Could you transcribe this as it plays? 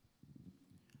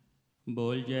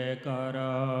बोल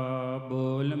जयकारा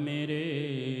बोल मेरे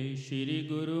श्री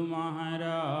गुरु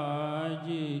महाराज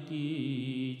की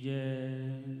जय।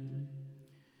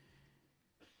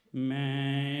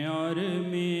 मैं और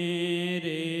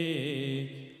मेरे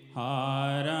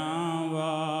हारा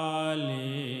वाले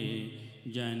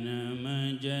जन्म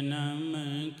जन्म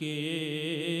के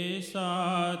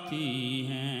साथी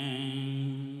हैं।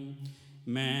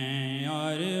 मैं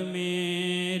और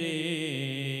मेरे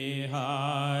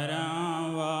हारा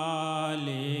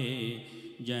वाले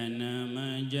जन्म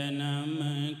जन्म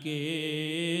के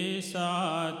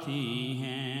साथी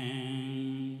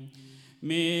हैं।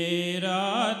 मेरा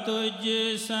तुझ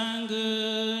संग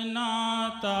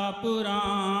नाता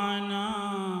पुराना,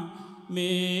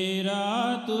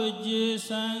 मेरा तुझ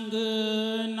संग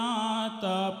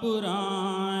नाता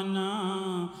पुराना,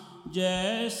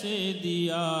 जैसे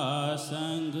दिया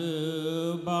संग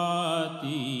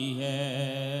बाती है।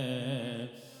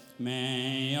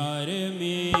 मैं और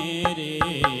मेरे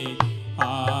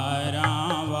हारा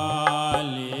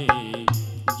वाले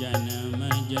जन्म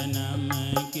जन्म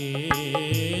के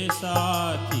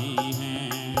साथी हैं।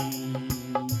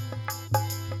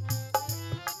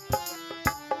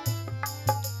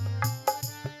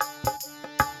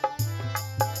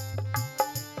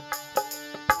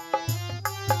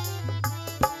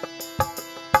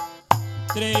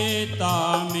 त्रेता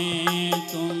में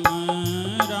तुम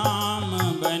राम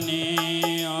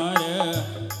बने और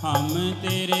हम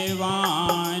तेरे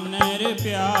वानर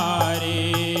प्यारे।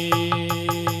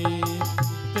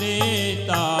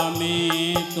 त्रेता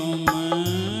में तुम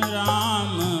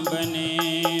राम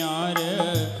बने और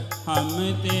हम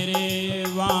तेरे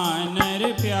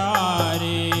वानर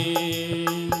प्यारे।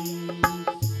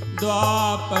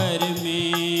 द्वापर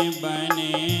में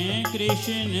बने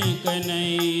कृष्ण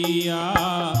कन्हैया,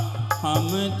 हम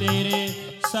तेरे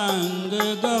संग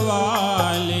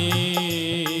गवाले,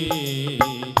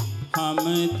 हम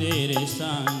तेरे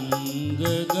संग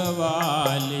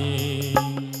गवाले।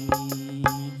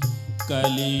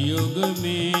 कलयुग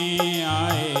में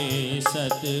आए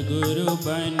सतगुरु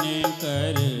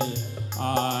बनकर,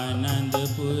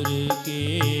 आनंदपुर के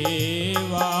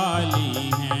वाली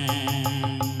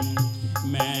हैं।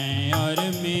 मैं और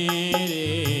मेरे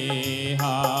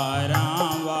हारा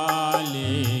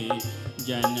वाले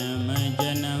जन्म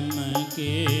जन्म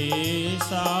के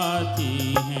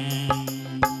साथी हैं।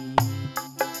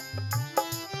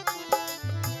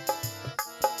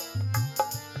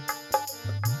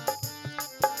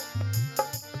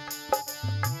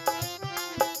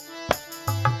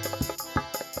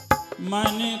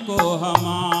 मन को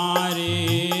हमारे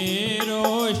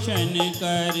रोशन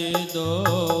कर दो,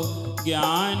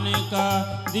 ज्ञान का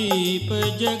दीप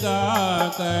जगा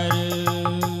कर।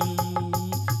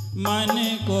 मन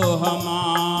को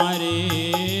हमारे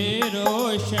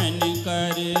रोशन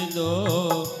कर दो,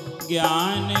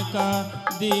 ज्ञान का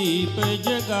दीप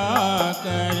जगा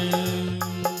कर।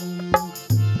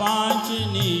 5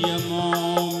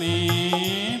 नियमों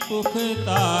में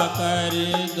पुख्ता कर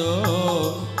दो,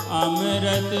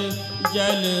 अमृत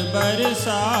जल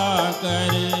बरसा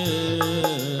कर।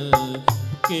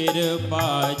 कृपा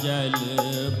जल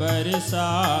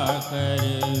बरसा कर।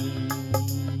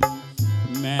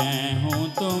 मैं हूँ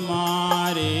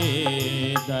तुम्हारे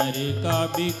दर का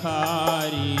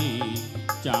भिखारी,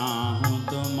 चाहूँ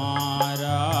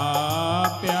तुम्हारा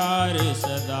प्यार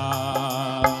सदा।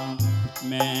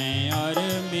 मैं और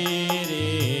मेरे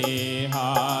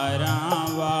हारा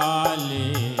वाले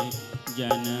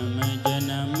जन्म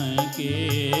जन्म के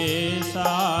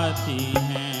साथी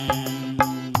हैं।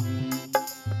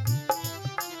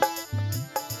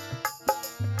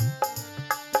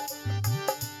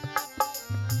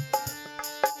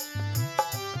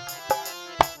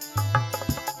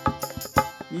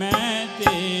 मैं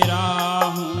तेरा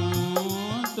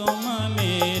हूँ तुम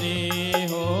मेरे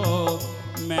हो,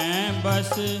 मैं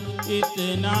बस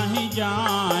इतना ही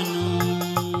जानूं।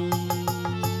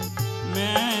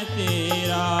 मैं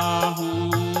तेरा हूँ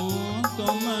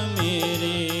तुम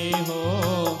मेरे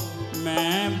हो,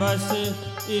 मैं बस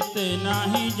इतना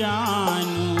ही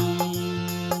जानूं।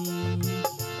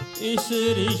 इस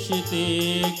रिश्ते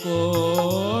को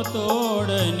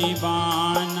तोड़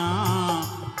निभाना,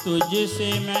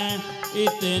 तुझसे मैं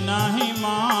इतना ही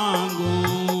मांगूं।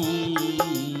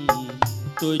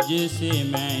 तुझसे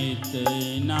मैं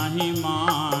इतना ही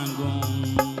मांगूं।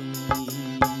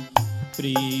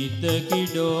 प्रीत की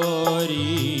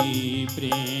डोरी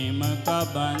प्रेम का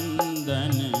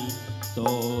बंधन, तो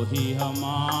ही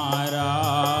हमारा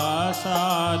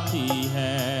साथी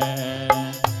है।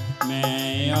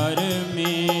 मैं और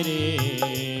मेरे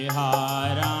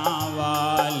हारा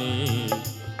वाले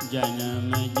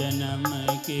जन्म जन्म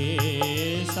के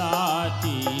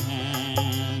साथी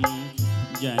हैं,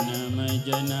 जन्म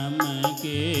जन्म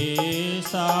के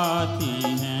साथी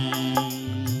हैं,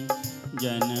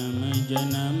 जन्म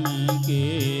जन्म के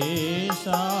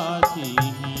साथी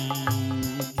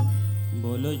हैं।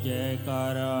 बोलो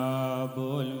जयकारा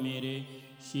बोल मेरे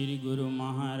श्री गुरु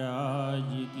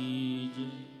महाराज की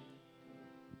जय।